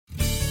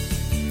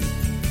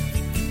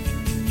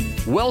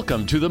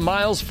Welcome to the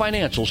Miles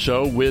Financial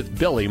Show with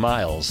Billy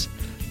Miles.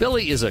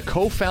 Billy is a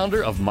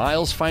co-founder of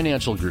Miles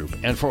Financial Group,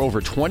 and for over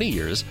 20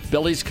 years,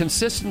 Billy's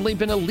consistently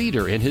been a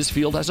leader in his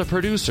field as a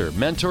producer,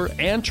 mentor,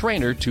 and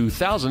trainer to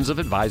thousands of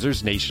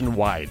advisors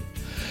nationwide.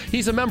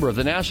 He's a member of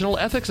the National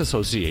Ethics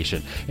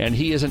Association, and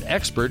he is an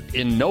expert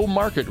in no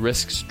market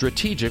risk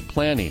strategic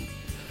planning.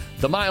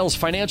 The Miles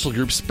Financial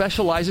Group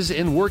specializes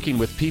in working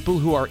with people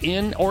who are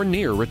in or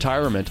near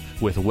retirement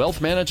with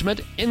wealth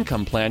management,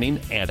 income planning,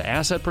 and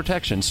asset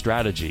protection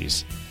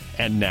strategies.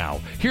 And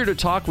now, here to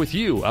talk with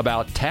you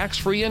about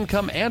tax-free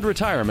income and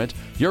retirement,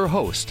 your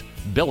host,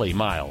 Billy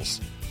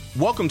Miles.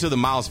 Welcome to the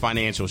Miles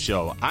Financial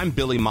Show. I'm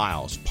Billy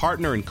Miles,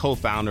 partner and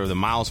co-founder of the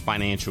Miles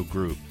Financial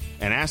Group,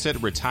 an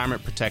asset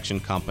retirement protection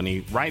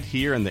company right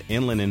here in the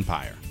Inland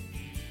Empire.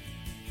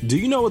 Do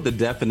you know what the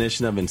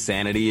definition of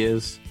insanity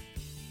is?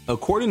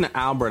 According to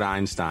Albert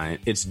Einstein,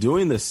 it's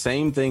doing the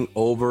same thing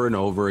over and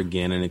over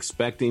again and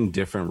expecting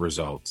different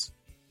results.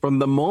 From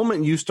the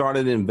moment you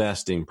started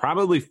investing,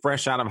 probably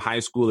fresh out of high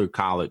school or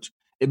college,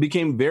 it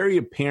became very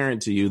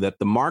apparent to you that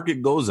the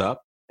market goes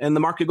up and the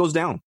market goes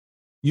down.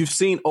 You've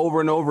seen over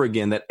and over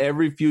again that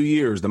every few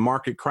years the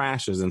market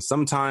crashes, and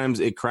sometimes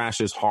it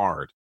crashes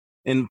hard.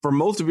 And for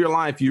most of your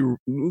life, you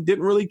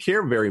didn't really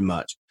care very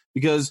much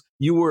because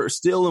you were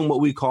still in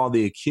what we call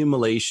the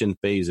accumulation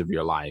phase of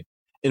your life.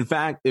 In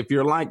fact, if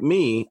you're like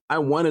me, I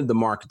wanted the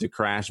market to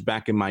crash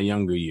back in my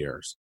younger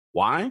years.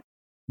 Why?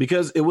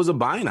 Because it was a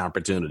buying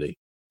opportunity.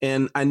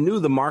 And I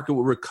knew the market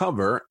would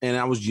recover, and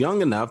I was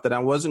young enough that I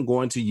wasn't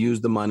going to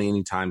use the money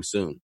anytime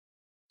soon.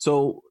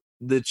 So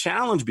the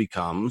challenge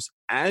becomes,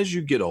 as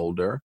you get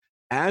older,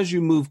 as you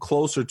move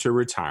closer to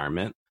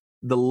retirement,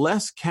 the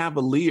less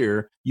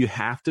cavalier you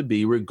have to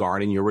be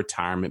regarding your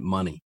retirement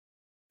money.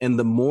 And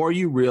the more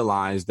you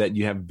realize that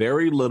you have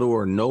very little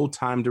or no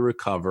time to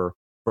recover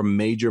from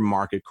major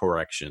market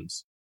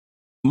corrections.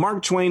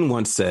 Mark Twain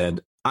once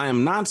said, "I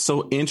am not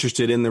so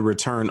interested in the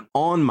return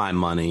on my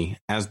money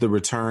as the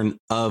return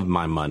of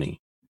my money."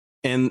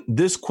 And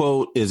this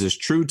quote is as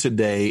true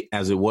today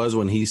as it was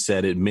when he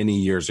said it many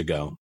years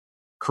ago.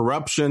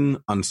 Corruption,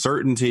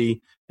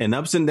 uncertainty, and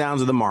ups and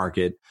downs of the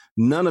market,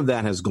 none of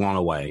that has gone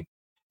away.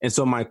 And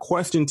so my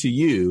question to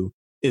you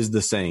is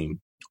the same.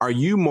 Are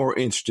you more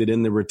interested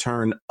in the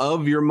return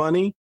of your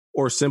money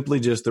or simply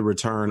just the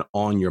return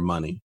on your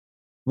money?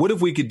 What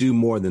if we could do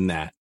more than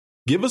that?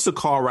 Give us a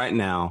call right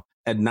now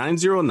at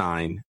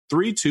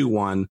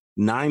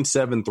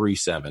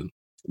 909-321-9737.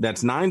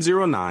 That's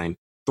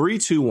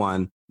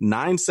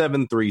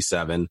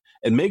 909-321-9737.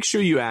 And make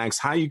sure you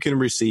ask how you can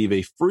receive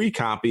a free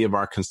copy of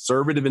our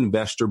Conservative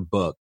Investor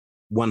book,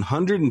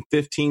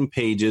 115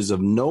 pages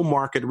of no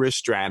market risk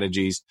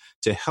strategies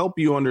to help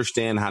you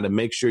understand how to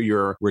make sure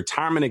your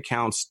retirement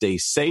accounts stay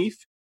safe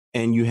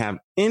and you have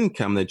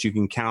income that you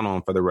can count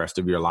on for the rest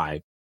of your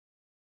life.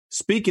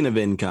 Speaking of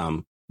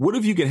income, what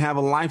if you could have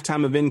a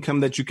lifetime of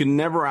income that you can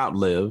never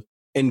outlive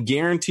and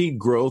guaranteed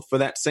growth for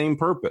that same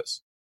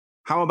purpose?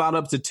 How about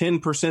up to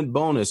 10%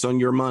 bonus on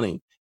your money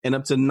and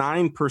up to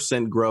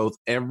 9% growth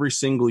every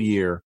single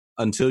year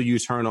until you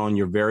turn on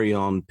your very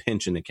own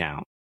pension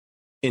account?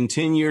 In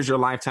 10 years, your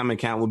lifetime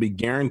account will be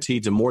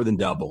guaranteed to more than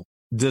double.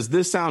 Does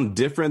this sound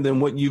different than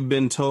what you've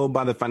been told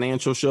by the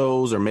financial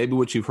shows or maybe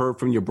what you've heard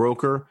from your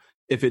broker?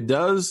 If it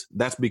does,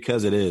 that's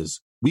because it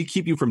is. We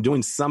keep you from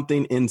doing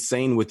something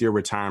insane with your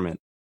retirement.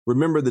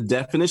 Remember the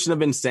definition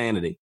of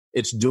insanity.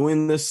 It's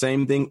doing the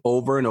same thing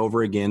over and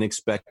over again,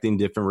 expecting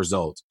different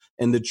results.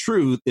 And the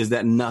truth is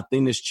that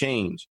nothing has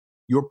changed.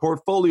 Your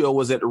portfolio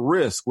was at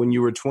risk when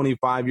you were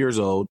 25 years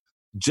old,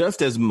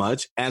 just as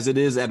much as it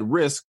is at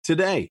risk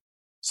today.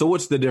 So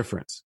what's the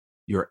difference?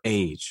 Your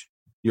age,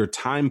 your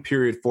time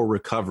period for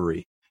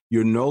recovery.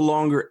 You're no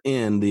longer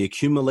in the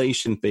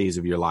accumulation phase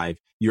of your life.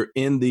 You're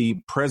in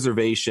the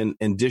preservation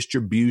and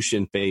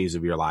distribution phase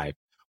of your life.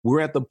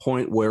 We're at the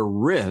point where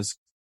risk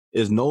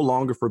is no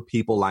longer for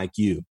people like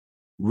you.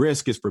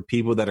 Risk is for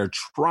people that are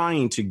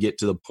trying to get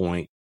to the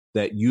point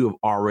that you have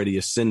already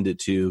ascended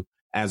to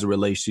as it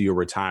relates to your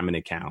retirement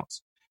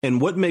accounts.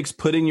 And what makes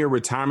putting your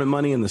retirement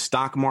money in the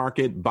stock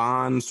market,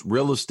 bonds,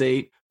 real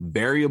estate,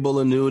 variable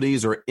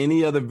annuities, or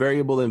any other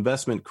variable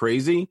investment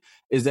crazy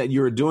is that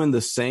you're doing the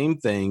same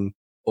thing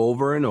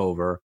over and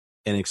over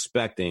and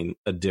expecting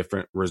a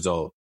different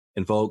result.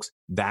 And folks,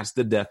 that's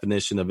the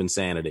definition of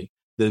insanity.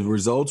 The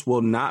results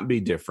will not be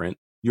different.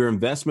 Your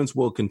investments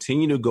will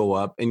continue to go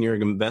up and your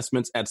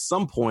investments at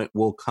some point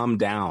will come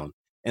down,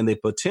 and they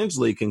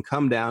potentially can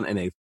come down in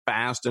a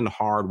fast and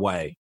hard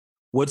way.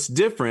 What's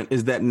different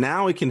is that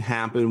now it can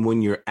happen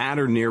when you're at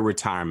or near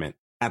retirement.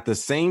 At the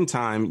same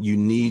time, you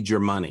need your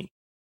money.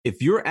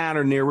 If you're at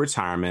or near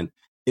retirement,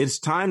 it's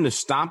time to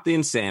stop the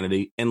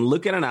insanity and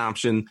look at an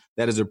option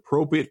that is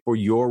appropriate for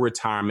your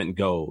retirement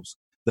goals.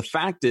 The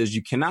fact is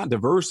you cannot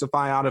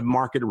diversify out of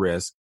market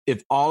risk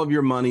if all of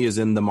your money is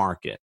in the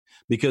market.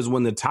 Because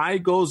when the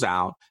tide goes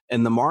out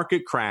and the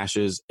market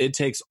crashes, it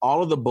takes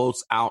all of the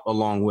boats out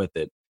along with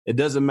it. It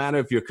doesn't matter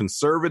if you're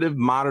conservative,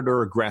 moderate,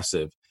 or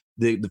aggressive.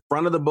 The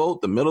front of the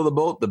boat, the middle of the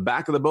boat, the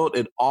back of the boat,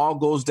 it all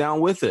goes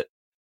down with it.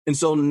 And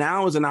so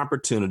now is an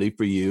opportunity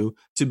for you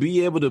to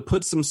be able to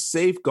put some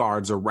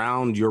safeguards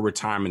around your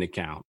retirement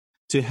account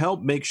to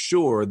help make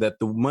sure that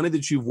the money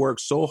that you've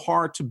worked so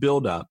hard to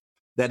build up,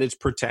 that it's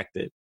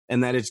protected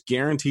and that it's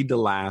guaranteed to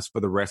last for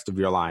the rest of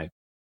your life.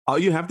 All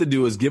you have to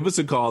do is give us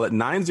a call at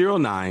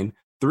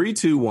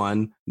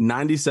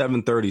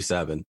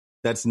 909-321-9737.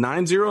 That's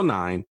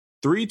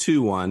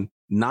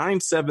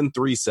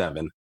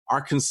 909-321-9737.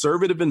 Our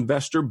Conservative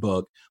Investor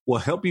book will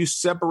help you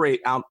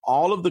separate out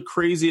all of the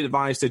crazy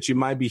advice that you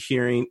might be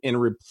hearing and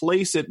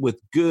replace it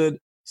with good,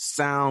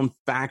 sound,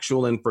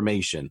 factual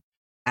information,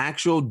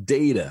 actual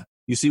data.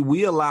 You see,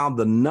 we allow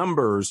the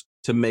numbers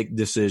to make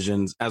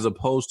decisions as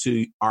opposed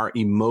to our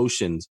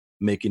emotions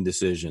making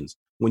decisions.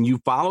 When you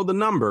follow the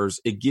numbers,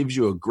 it gives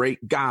you a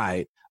great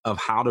guide of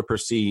how to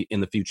proceed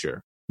in the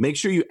future. Make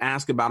sure you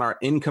ask about our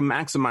Income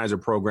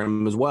Maximizer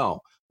program as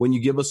well. When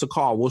you give us a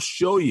call, we'll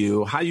show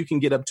you how you can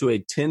get up to a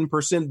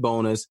 10%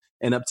 bonus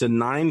and up to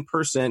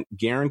 9%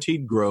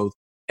 guaranteed growth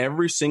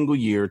every single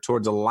year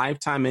towards a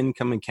lifetime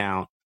income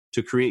account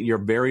to create your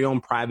very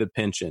own private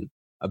pension,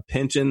 a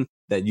pension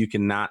that you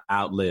cannot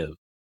outlive.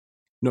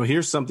 Now,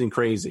 here's something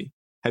crazy.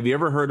 Have you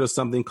ever heard of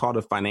something called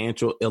a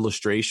financial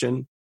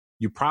illustration?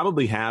 You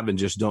probably have and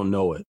just don't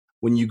know it.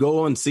 When you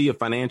go and see a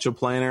financial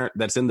planner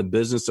that's in the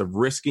business of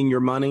risking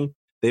your money,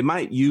 they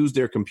might use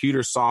their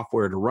computer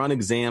software to run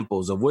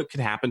examples of what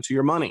could happen to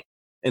your money.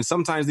 And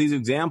sometimes these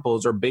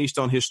examples are based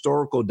on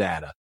historical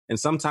data, and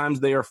sometimes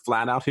they are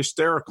flat out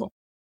hysterical.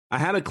 I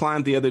had a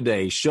client the other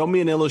day show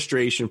me an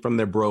illustration from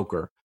their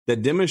broker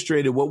that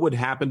demonstrated what would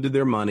happen to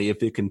their money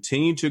if it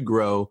continued to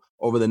grow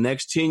over the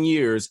next 10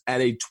 years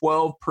at a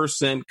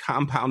 12%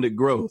 compounded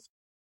growth.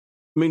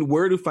 I mean,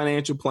 where do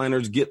financial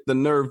planners get the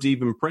nerve to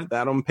even print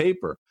that on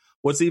paper?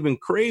 What's even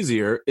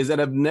crazier is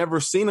that I've never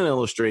seen an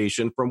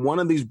illustration from one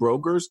of these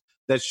brokers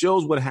that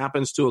shows what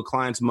happens to a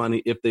client's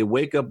money if they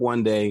wake up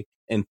one day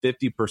and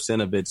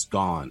 50% of it's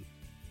gone.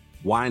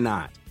 Why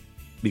not?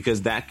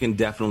 Because that can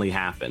definitely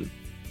happen.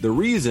 The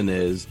reason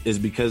is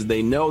because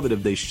they know that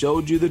if they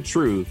showed you the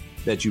truth,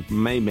 that you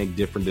may make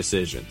different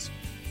decisions.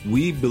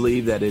 We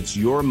believe that it's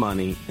your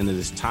money and that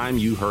it's time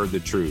you heard the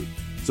truth.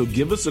 So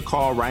give us a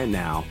call right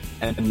now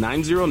at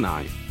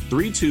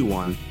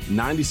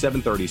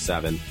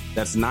 909-321-9737.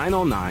 That's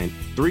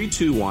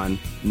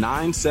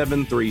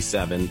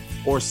 909-321-9737,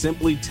 or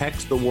simply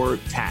text the word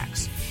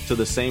tax to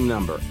the same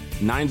number,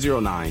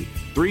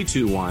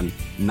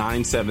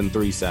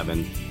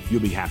 909-321-9737.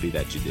 You'll be happy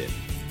that you did.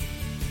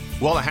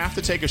 Well, I have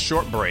to take a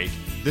short break.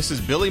 This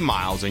is Billy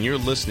Miles, and you're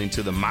listening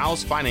to the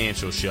Miles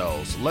Financial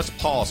Show. So let's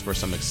pause for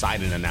some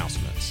exciting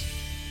announcements.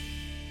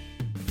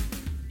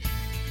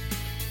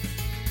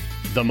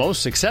 The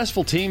most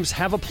successful teams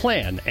have a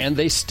plan, and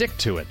they stick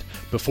to it.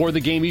 Before the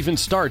game even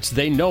starts,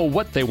 they know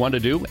what they want to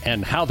do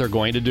and how they're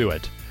going to do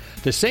it.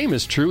 The same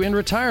is true in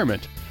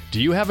retirement.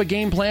 Do you have a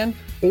game plan,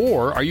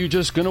 or are you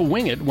just going to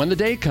wing it when the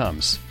day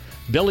comes?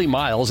 Billy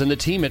Miles and the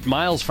team at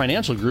Miles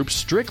Financial Group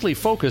strictly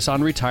focus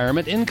on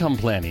retirement income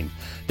planning.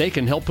 They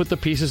can help put the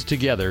pieces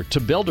together to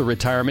build a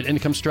retirement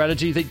income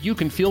strategy that you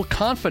can feel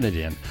confident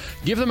in.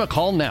 Give them a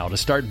call now to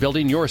start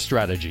building your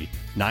strategy.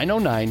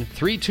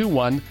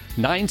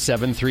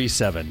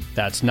 909-321-9737.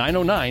 That's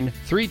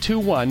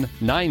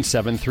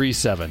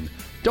 909-321-9737.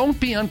 Don't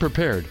be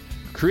unprepared.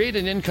 Create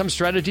an income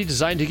strategy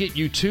designed to get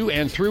you to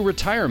and through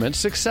retirement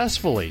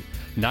successfully.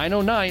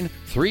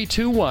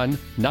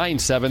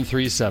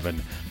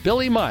 909-321-9737.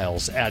 Billy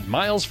Miles at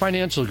Miles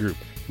Financial Group.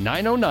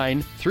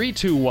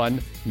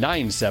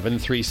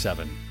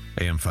 909-321-9737.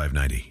 AM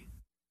 590.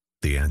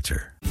 The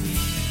Answer.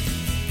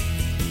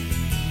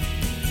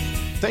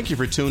 Thank you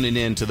for tuning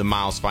in to the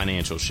Miles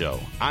Financial Show.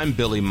 I'm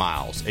Billy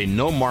Miles, a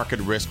no-market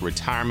risk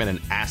retirement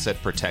and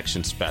asset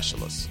protection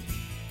specialist.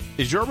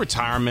 Is your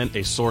retirement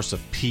a source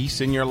of peace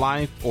in your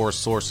life or a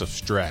source of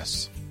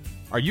stress?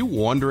 Are you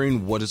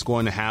wondering what is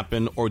going to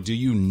happen, or do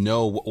you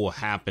know what will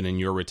happen in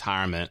your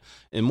retirement,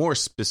 and more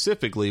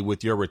specifically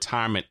with your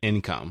retirement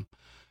income?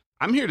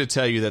 I'm here to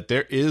tell you that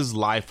there is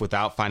life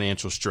without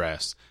financial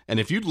stress, and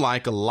if you'd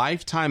like a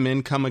lifetime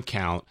income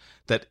account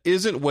that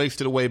isn't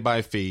wasted away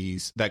by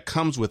fees, that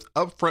comes with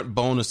upfront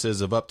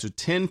bonuses of up to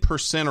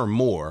 10% or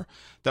more,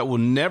 that will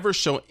never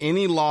show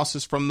any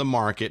losses from the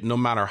market no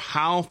matter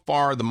how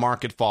far the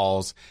market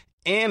falls,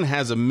 and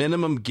has a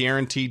minimum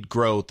guaranteed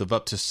growth of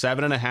up to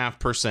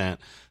 7.5%,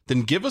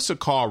 then give us a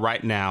call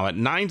right now at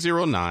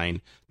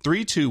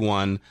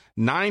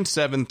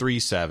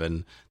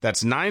 909-321-9737.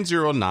 That's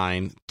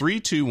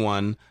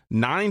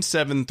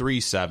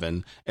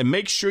 909-321-9737. And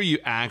make sure you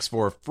ask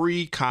for a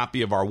free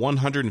copy of our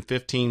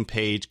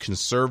 115-page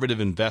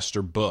Conservative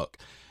Investor book.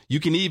 You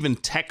can even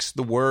text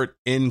the word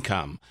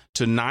income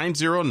to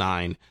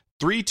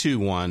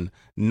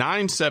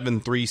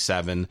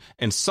 909-321-9737,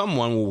 and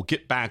someone will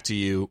get back to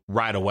you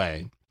right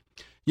away.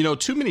 You know,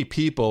 too many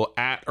people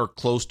at or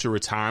close to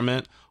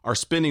retirement are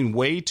spending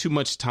way too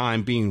much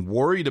time being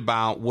worried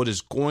about what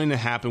is going to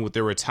happen with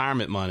their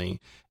retirement money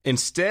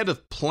instead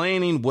of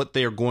planning what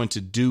they are going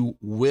to do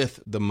with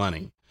the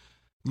money.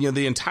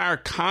 The entire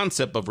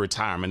concept of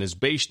retirement is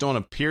based on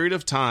a period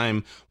of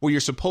time where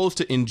you're supposed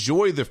to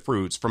enjoy the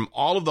fruits from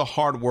all of the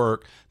hard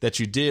work that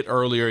you did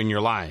earlier in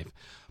your life.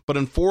 But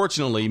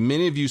unfortunately,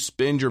 many of you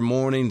spend your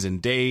mornings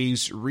and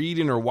days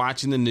reading or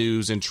watching the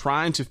news and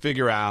trying to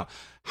figure out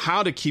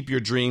how to keep your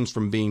dreams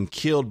from being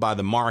killed by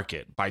the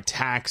market, by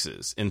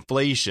taxes,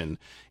 inflation,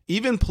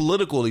 even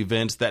political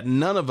events that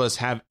none of us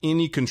have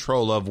any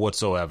control of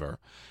whatsoever.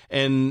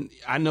 And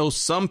I know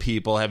some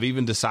people have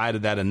even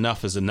decided that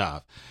enough is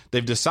enough.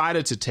 They've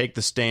decided to take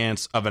the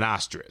stance of an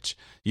ostrich.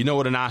 You know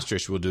what an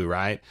ostrich will do,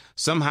 right?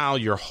 Somehow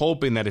you're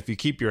hoping that if you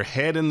keep your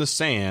head in the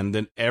sand,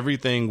 then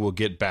everything will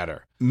get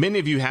better. Many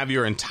of you have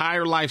your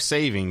entire life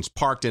savings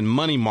parked in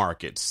money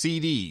markets,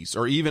 CDs,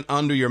 or even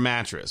under your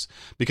mattress,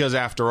 because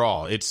after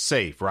all, it's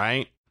safe,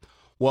 right?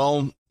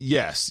 Well,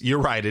 yes, you're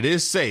right. It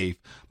is safe,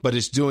 but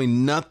it's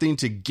doing nothing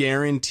to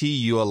guarantee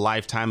you a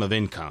lifetime of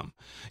income.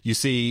 You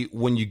see,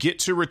 when you get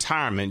to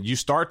retirement, you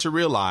start to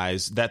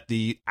realize that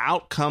the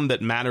outcome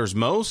that matters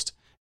most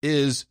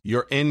is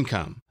your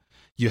income.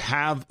 You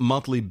have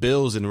monthly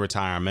bills in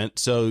retirement,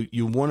 so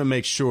you want to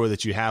make sure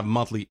that you have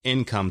monthly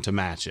income to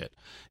match it.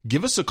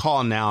 Give us a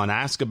call now and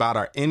ask about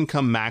our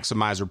Income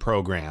Maximizer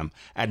program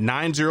at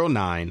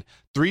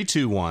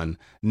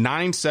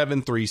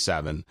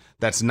 909-321-9737.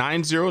 That's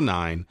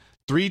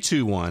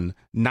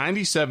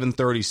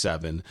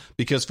 909-321-9737,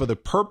 because for the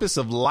purpose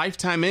of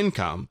lifetime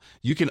income,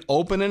 you can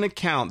open an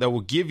account that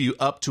will give you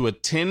up to a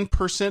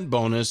 10%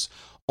 bonus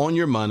on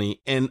your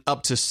money and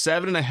up to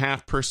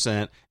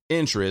 7.5%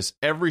 interest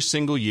every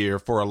single year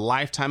for a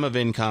lifetime of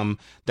income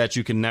that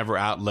you can never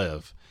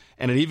outlive.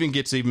 And it even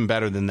gets even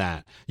better than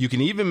that. You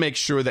can even make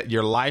sure that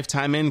your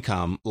lifetime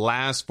income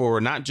lasts for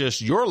not just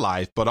your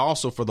life, but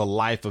also for the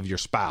life of your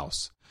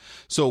spouse.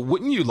 So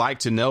wouldn't you like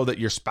to know that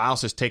your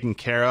spouse is taken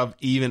care of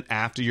even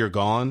after you're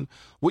gone?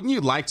 Wouldn't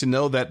you like to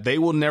know that they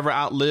will never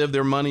outlive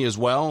their money as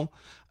well?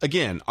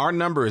 Again, our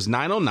number is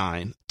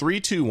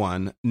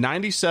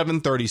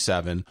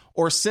 909-321-9737,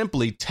 or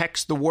simply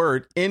text the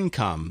word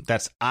income,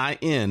 that's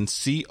INCOME,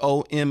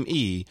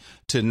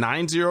 to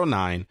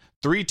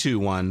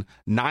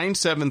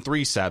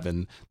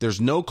 909-321-9737. There's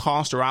no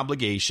cost or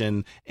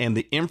obligation, and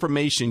the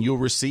information you'll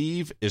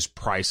receive is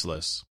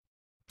priceless.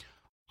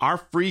 Our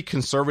free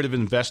Conservative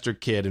Investor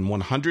Kit and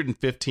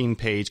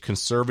 115-page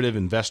Conservative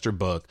Investor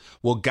book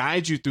will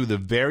guide you through the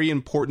very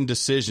important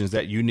decisions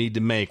that you need to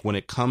make when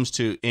it comes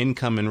to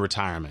income and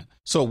retirement.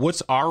 So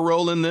what's our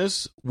role in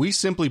this? We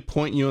simply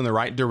point you in the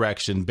right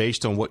direction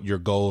based on what your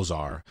goals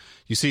are.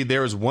 You see,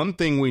 there is one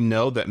thing we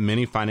know that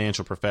many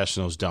financial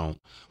professionals don't.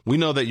 We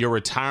know that your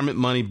retirement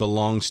money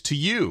belongs to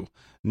you,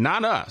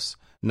 not us.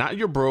 Not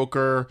your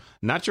broker,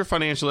 not your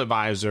financial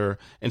advisor.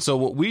 And so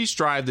what we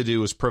strive to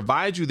do is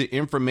provide you the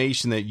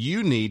information that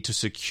you need to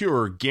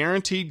secure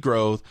guaranteed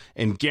growth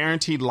and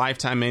guaranteed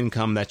lifetime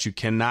income that you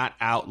cannot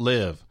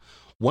outlive.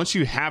 Once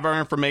you have our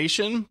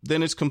information,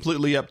 then it's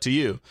completely up to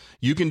you.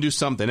 You can do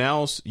something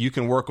else, you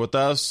can work with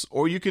us,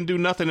 or you can do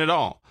nothing at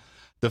all.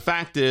 The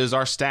fact is,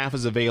 our staff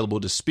is available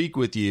to speak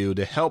with you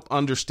to help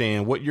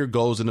understand what your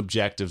goals and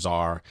objectives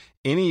are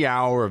any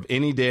hour of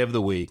any day of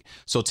the week.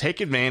 So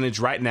take advantage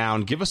right now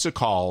and give us a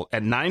call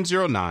at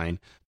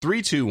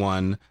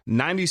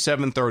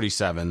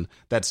 909-321-9737.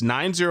 That's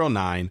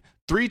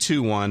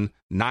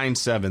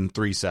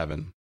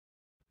 909-321-9737.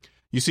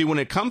 You see, when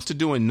it comes to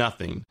doing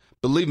nothing,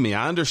 believe me,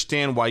 I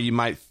understand why you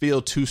might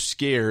feel too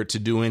scared to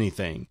do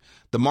anything.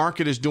 The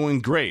market is doing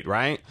great,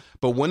 right?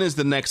 But when is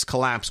the next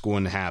collapse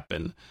going to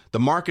happen? The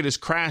market is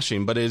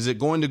crashing, but is it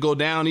going to go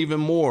down even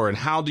more? And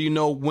how do you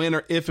know when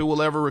or if it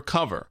will ever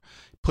recover?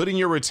 Putting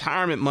your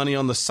retirement money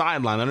on the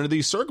sideline under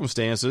these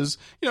circumstances,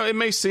 it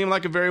may seem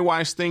like a very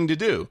wise thing to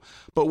do.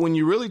 But when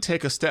you really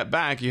take a step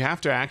back, you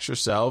have to ask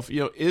yourself,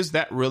 is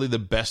that really the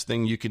best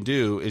thing you can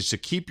do, is to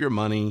keep your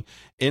money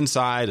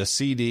inside a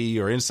CD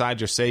or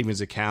inside your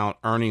savings account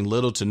earning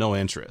little to no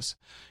interest?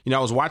 I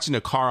was watching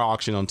a car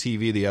auction on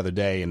TV the other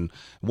day, and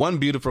one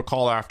beautiful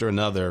car after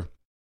another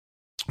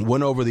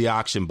went over the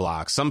auction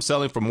block, some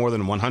selling for more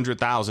than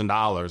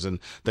 $100,000. And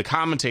the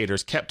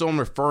commentators kept on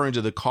referring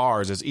to the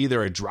cars as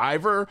either a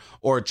driver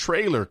or a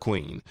trailer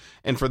queen.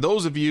 And for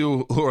those of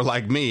you who are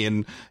like me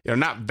and are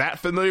not that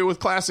familiar with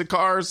classic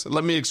cars,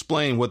 let me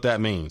explain what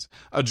that means.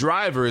 A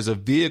driver is a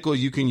vehicle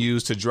you can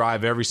use to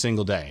drive every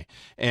single day.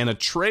 And a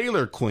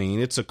trailer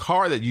queen, it's a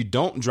car that you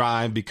don't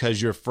drive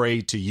because you're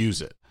afraid to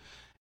use it.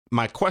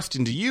 My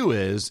question to you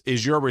is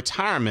your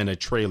retirement a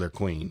trailer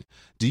queen?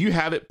 Do you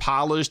have it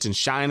polished and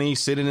shiny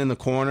sitting in the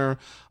corner?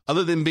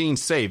 Other than being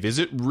safe, is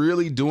it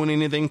really doing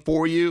anything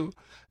for you?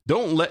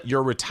 Don't let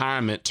your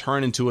retirement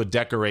turn into a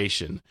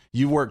decoration.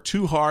 You worked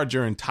too hard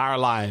your entire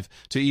life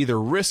to either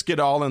risk it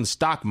all in the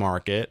stock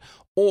market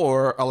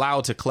or allow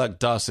it to collect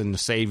dust in the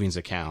savings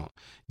account.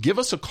 Give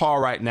us a call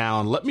right now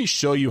and let me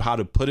show you how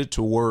to put it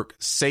to work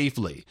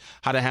safely,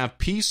 how to have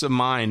peace of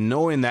mind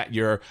knowing that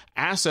your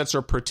assets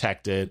are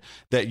protected,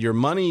 that your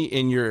money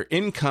and your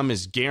income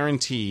is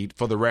guaranteed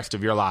for the rest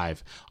of your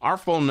life. Our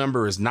phone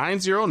number is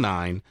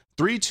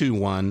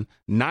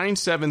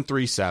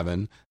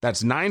 909-321-9737.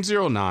 That's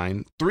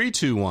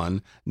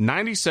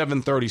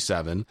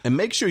 909-321-9737. And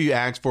make sure you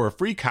ask for a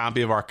free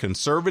copy of our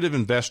Conservative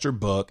Investor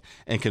book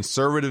and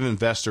Conservative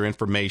Investor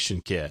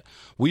Information Kit.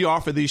 We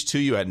offer these to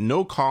you at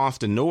no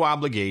cost and no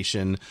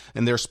obligation,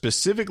 and they're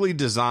specifically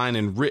designed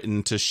and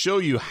written to show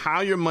you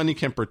how your money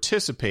can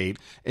participate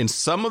in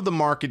some of the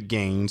market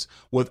gains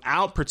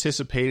without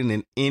participating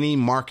in any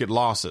market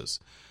losses.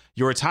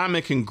 Your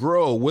retirement can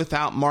grow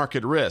without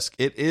market risk.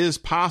 It is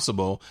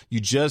possible. You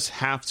just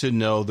have to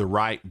know the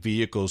right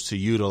vehicles to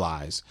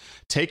utilize.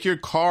 Take your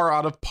car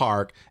out of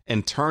park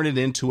and turn it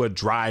into a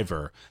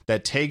driver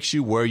that takes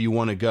you where you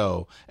want to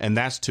go, and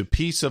that's to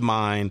peace of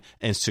mind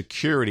and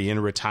security in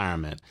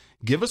retirement.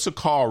 Give us a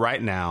call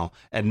right now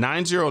at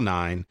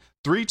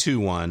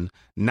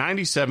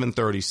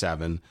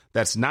 909-321-9737.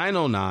 That's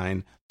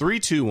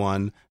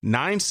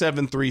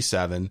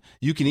 909-321-9737.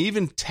 You can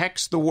even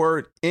text the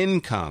word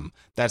income.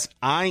 That's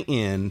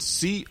INCOME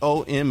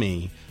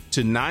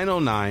to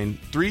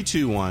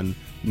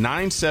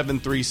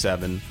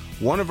 909-321-9737.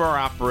 One of our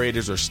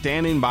operators are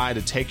standing by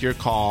to take your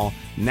call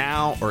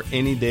now or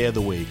any day of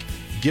the week.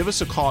 Give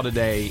us a call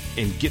today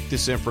and get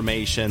this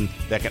information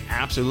that can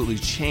absolutely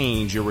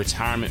change your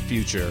retirement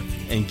future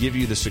and give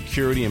you the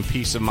security and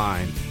peace of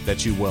mind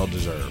that you well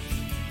deserve.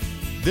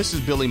 This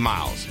is Billy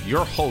Miles,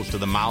 your host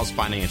of the Miles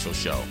Financial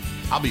Show.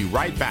 I'll be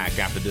right back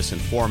after this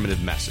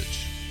informative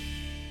message.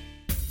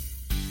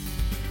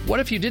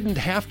 What if you didn't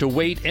have to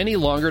wait any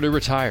longer to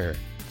retire?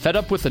 Fed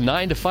up with the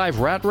 9-to-5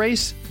 rat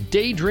race?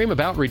 Daydream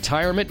about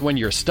retirement when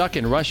you're stuck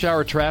in rush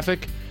hour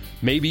traffic?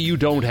 Maybe you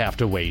don't have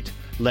to wait.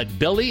 Let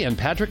Billy and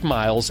Patrick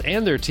Miles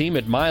and their team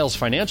at Miles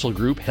Financial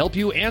Group help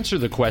you answer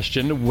the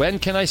question, when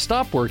can I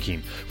stop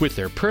working? With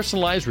their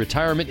personalized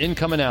retirement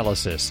income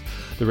analysis.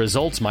 The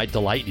results might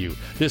delight you.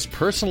 This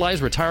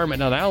personalized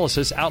retirement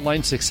analysis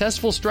outlines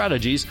successful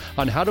strategies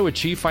on how to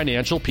achieve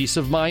financial peace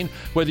of mind,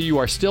 whether you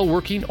are still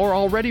working or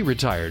already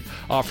retired,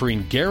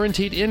 offering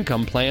guaranteed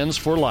income plans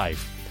for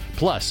life.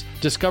 Plus,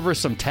 discover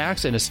some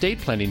tax and estate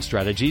planning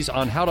strategies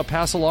on how to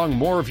pass along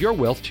more of your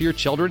wealth to your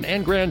children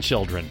and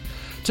grandchildren.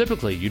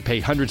 Typically, you'd pay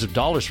hundreds of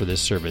dollars for this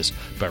service,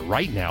 but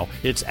right now,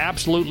 it's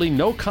absolutely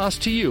no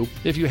cost to you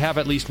if you have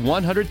at least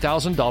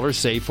 $100,000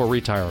 saved for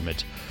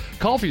retirement.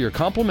 Call for your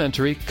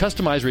complimentary,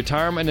 customized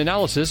retirement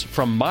analysis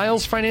from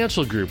Miles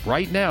Financial Group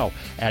right now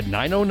at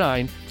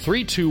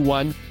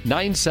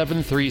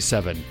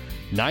 909-321-9737.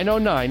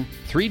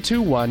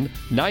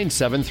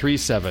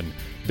 909-321-9737.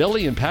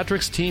 Billy and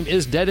Patrick's team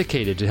is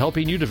dedicated to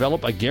helping you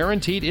develop a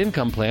guaranteed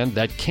income plan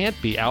that can't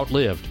be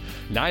outlived.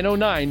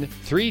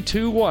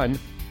 909-321-9737.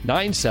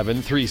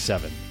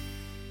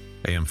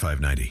 AM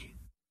 590,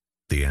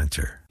 The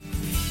Answer.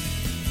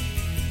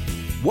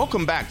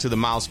 Welcome back to the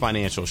Miles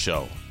Financial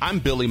Show. I'm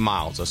Billy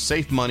Miles, a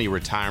safe money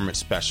retirement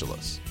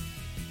specialist.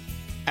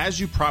 As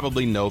you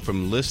probably know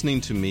from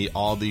listening to me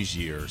all these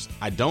years,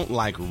 I don't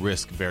like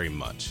risk very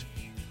much.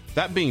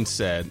 That being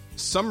said,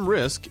 some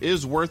risk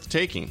is worth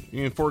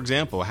taking. For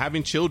example,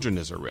 having children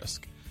is a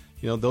risk.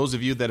 Those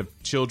of you that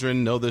have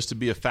children know this to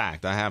be a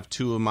fact. I have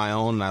two of my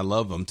own and I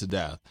love them to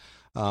death.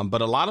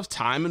 But a lot of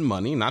time and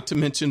money, not to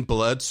mention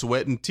blood,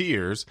 sweat, and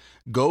tears,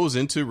 goes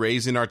into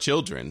raising our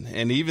children.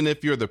 And even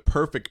if you're the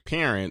perfect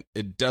parent,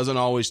 it doesn't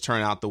always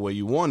turn out the way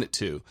you want it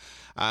to.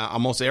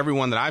 Almost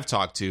everyone that I've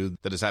talked to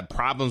that has had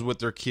problems with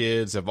their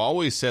kids have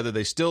always said that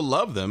they still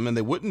love them and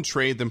they wouldn't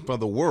trade them for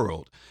the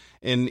world.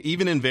 And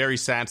even in very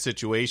sad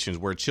situations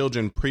where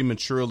children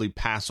prematurely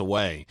pass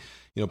away,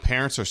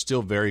 parents are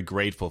still very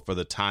grateful for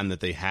the time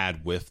that they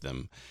had with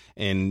them.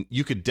 And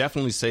you could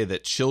definitely say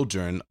that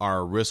children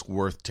are a risk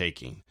worth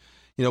taking.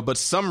 But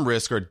some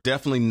risks are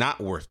definitely not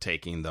worth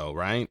taking, though,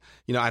 right?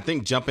 I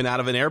think jumping out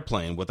of an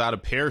airplane without a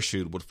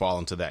parachute would fall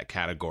into that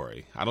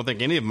category. I don't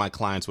think any of my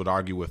clients would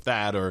argue with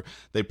that, or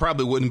they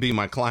probably wouldn't be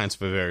my clients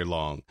for very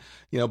long.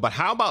 But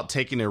how about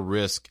taking a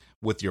risk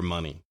with your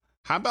money?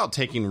 How about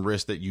taking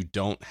risks that you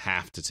don't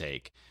have to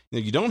take?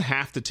 You don't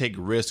have to take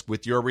risk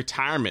with your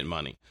retirement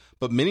money,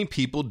 but many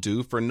people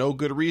do for no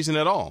good reason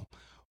at all.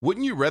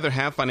 Wouldn't you rather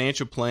have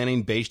financial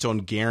planning based on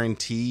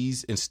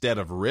guarantees instead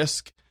of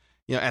risk?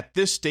 At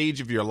this stage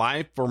of your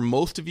life, for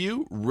most of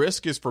you,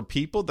 risk is for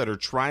people that are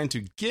trying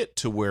to get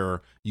to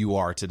where you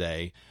are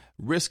today.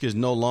 Risk is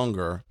no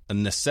longer a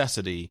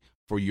necessity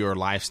for your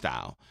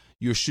lifestyle.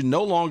 You should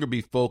no longer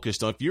be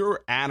focused on, if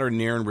you're at or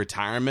near in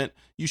retirement,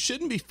 you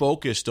shouldn't be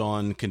focused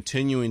on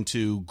continuing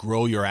to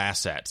grow your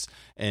assets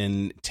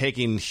and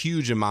taking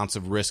huge amounts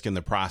of risk in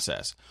the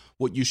process.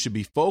 What you should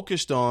be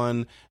focused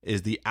on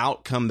is the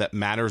outcome that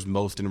matters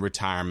most in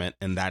retirement,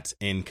 and that's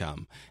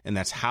income. And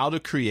that's how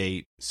to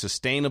create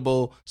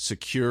sustainable,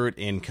 secured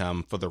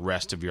income for the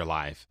rest of your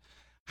life.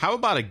 How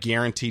about a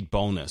guaranteed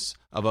bonus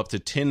of up to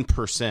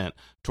 10%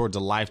 towards a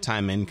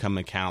lifetime income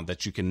account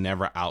that you can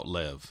never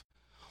outlive?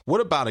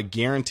 What about a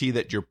guarantee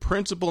that your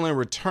principal and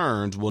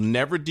returns will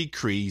never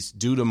decrease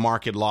due to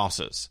market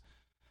losses?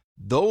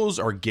 Those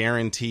are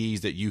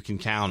guarantees that you can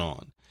count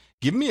on.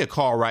 Give me a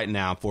call right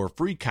now for a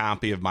free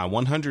copy of my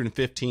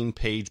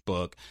 115-page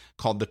book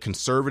called The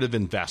Conservative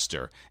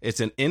Investor. It's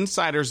an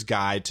insider's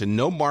guide to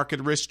no market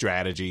risk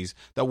strategies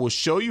that will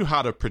show you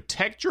how to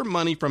protect your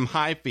money from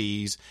high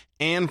fees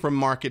and from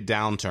market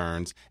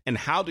downturns, and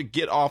how to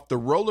get off the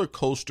roller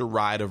coaster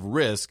ride of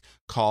risk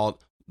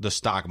called the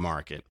stock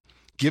market.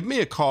 Give me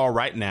a call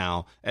right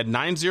now at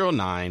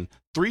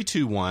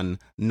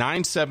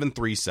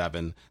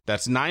 909-321-9737.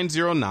 That's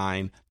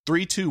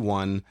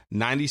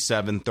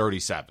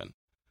 909-321-9737.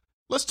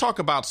 Let's talk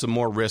about some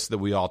more risks that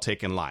we all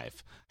take in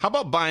life. How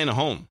about buying a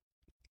home?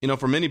 You know,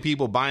 for many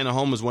people, buying a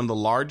home is one of the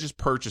largest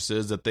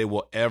purchases that they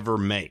will ever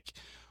make.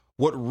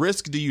 What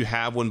risk do you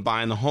have when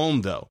buying a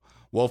home, though?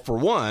 Well, for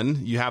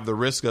one, you have the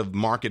risk of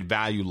market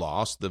value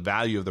loss. The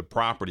value of the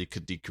property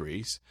could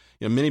decrease.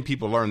 You know, many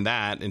people learned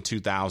that in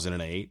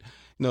 2008.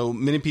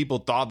 Many people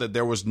thought that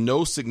there was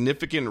no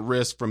significant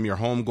risk from your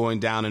home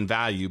going down in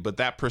value, but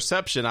that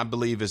perception, I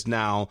believe, is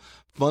now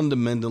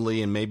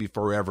fundamentally and maybe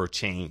forever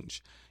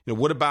changed.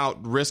 What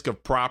about risk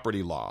of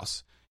property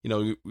loss?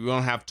 We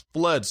don't have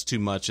floods too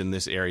much in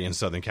this area in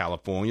Southern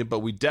California, but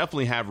we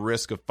definitely have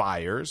risk of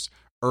fires,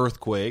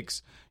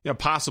 earthquakes,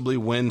 possibly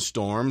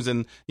windstorms,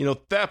 and,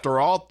 theft are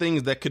all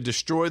things that could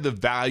destroy the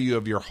value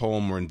of your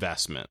home or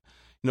investment.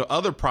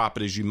 Other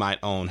properties you might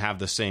own have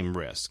the same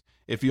risk.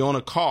 If you own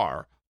a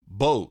car,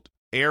 boat,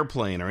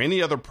 airplane, or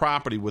any other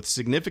property with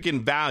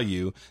significant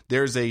value,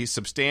 there's a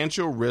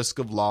substantial risk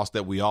of loss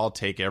that we all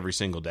take every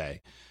single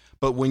day.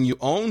 But when you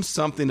own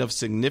something of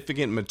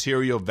significant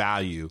material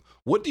value,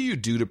 what do you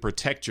do to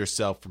protect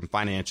yourself from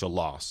financial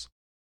loss?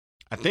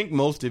 I think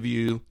most of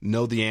you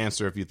know the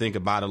answer if you think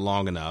about it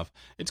long enough.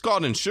 It's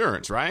called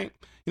insurance, right?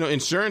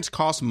 Insurance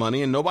costs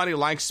money, and nobody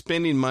likes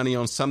spending money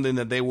on something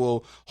that they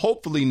will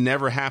hopefully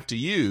never have to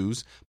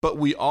use. But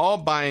we all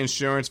buy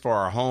insurance for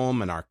our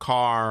home and our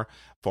car,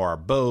 for our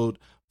boat,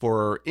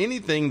 for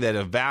anything that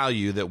of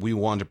value that we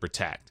want to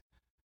protect.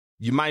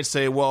 You might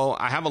say, well,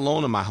 I have a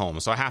loan on my home,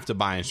 so I have to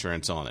buy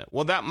insurance on it.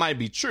 Well, that might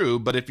be true,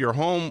 but what if your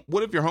home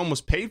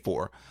was paid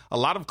for? A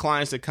lot of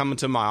clients that come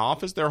into my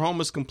office, their home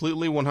is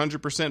completely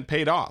 100%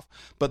 paid off,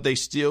 but they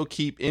still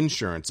keep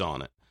insurance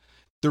on it.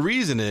 The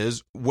reason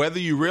is, whether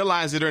you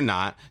realize it or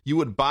not, you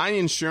would buy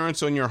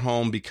insurance on your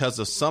home because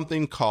of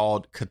something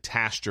called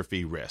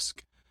catastrophe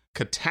risk.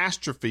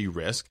 Catastrophe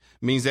risk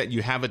means that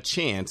you have a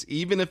chance,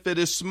 even if it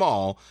is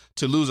small,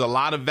 to lose a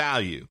lot of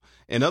value.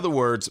 In other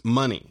words,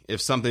 money,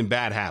 if something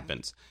bad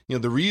happens.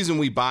 The reason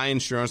we buy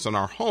insurance on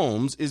our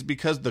homes is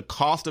because the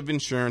cost of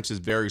insurance is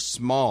very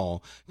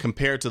small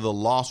compared to the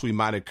loss we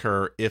might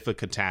incur if a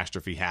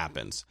catastrophe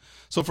happens.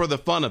 So for the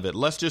fun of it,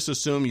 let's just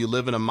assume you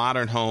live in a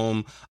modern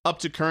home, up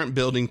to current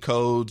building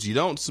codes, you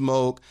don't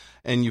smoke,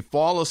 and you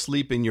fall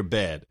asleep in your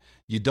bed.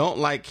 You don't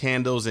light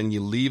candles and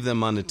you leave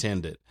them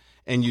unattended.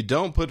 And you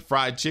don't put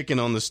fried chicken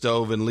on the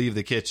stove and leave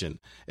the kitchen.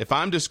 If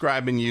I'm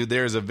describing you,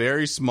 there's a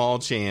very small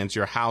chance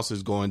your house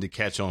is going to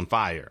catch on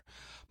fire.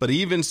 But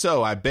even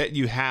so, I bet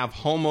you have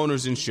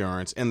homeowners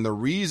insurance, and the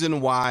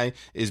reason why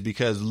is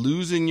because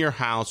losing your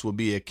house will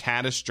be a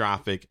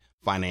catastrophic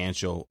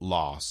financial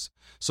loss.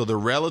 So the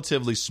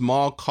relatively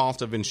small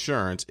cost of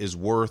insurance is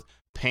worth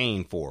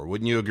paying for.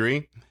 Wouldn't you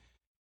agree?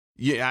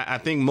 Yeah, I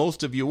think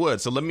most of you would.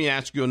 So let me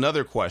ask you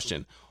another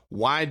question.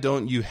 Why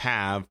don't you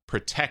have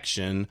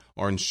protection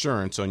or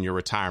insurance on your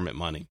retirement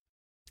money?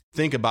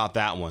 Think about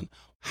that one.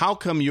 How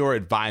come your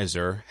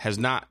advisor has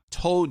not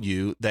told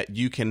you that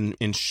you can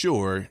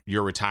insure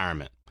your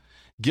retirement?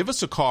 Give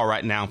us a call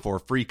right now for a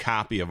free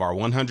copy of our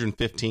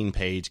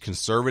 115-page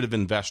Conservative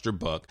Investor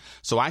book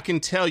so I can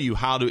tell you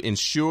how to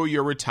insure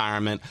your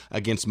retirement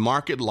against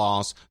market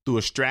loss through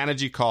a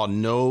strategy called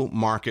No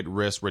Market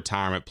Risk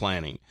Retirement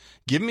Planning.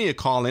 Give me a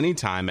call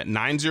anytime at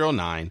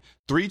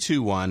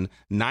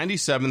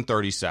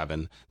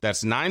 909-321-9737.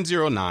 That's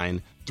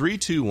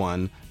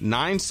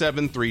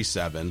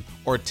 909-321-9737,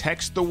 or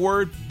text the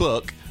word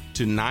book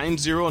to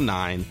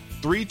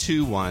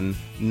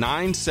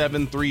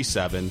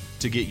 909-321-9737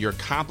 to get your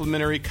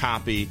complimentary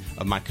copy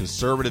of my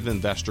Conservative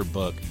Investor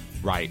book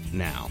right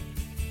now.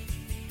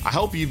 I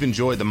hope you've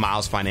enjoyed the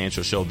Miles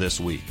Financial Show this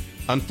week.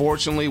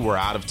 Unfortunately, we're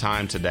out of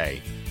time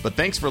today. But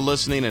thanks for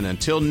listening, and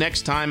until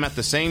next time at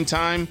the same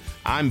time,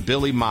 I'm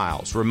Billy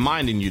Miles,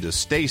 reminding you to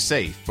stay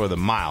safe for the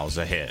miles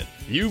ahead.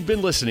 You've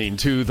been listening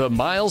to the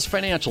Miles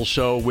Financial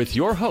Show with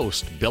your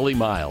host, Billy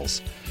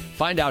Miles.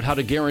 Find out how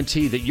to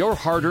guarantee that your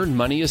hard-earned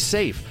money is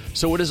safe,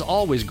 so it is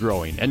always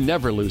growing and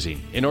never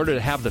losing, in order to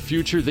have the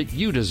future that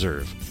you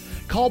deserve.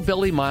 Call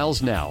Billy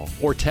Miles now,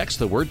 or text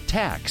the word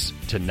TAX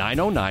to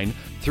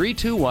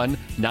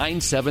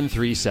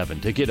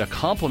 909-321-9737 to get a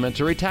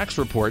complimentary tax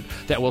report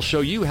that will show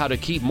you how to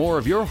keep more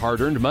of your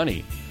hard-earned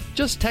money.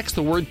 Just text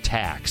the word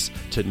TAX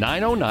to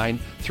 909-321-9737.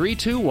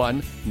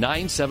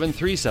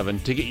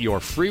 321-9737 to get your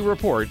free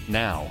report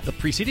now. The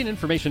preceding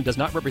information does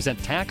not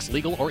represent tax,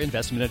 legal, or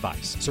investment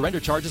advice. Surrender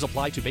charges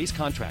apply to base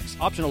contracts.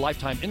 Optional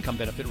lifetime income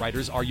benefit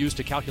riders are used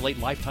to calculate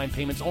lifetime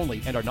payments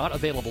only and are not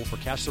available for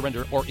cash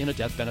surrender or in a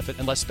death benefit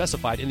unless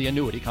specified in the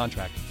annuity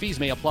contract. Fees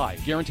may apply.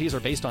 Guarantees are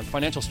based on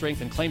financial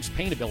strength and claims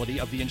paying ability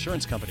of the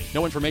insurance company.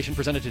 No information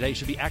presented today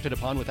should be acted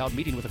upon without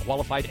meeting with a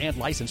qualified and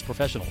licensed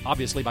professional.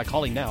 Obviously, by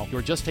calling now,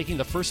 you're just taking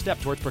the first step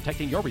towards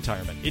protecting your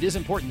retirement. It is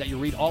important that you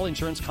read all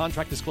insurance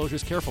contract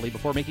disclosures carefully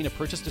before making a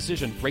purchase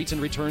decision. Rates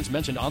and returns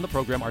mentioned on the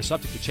program are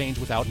subject to change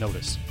without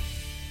notice.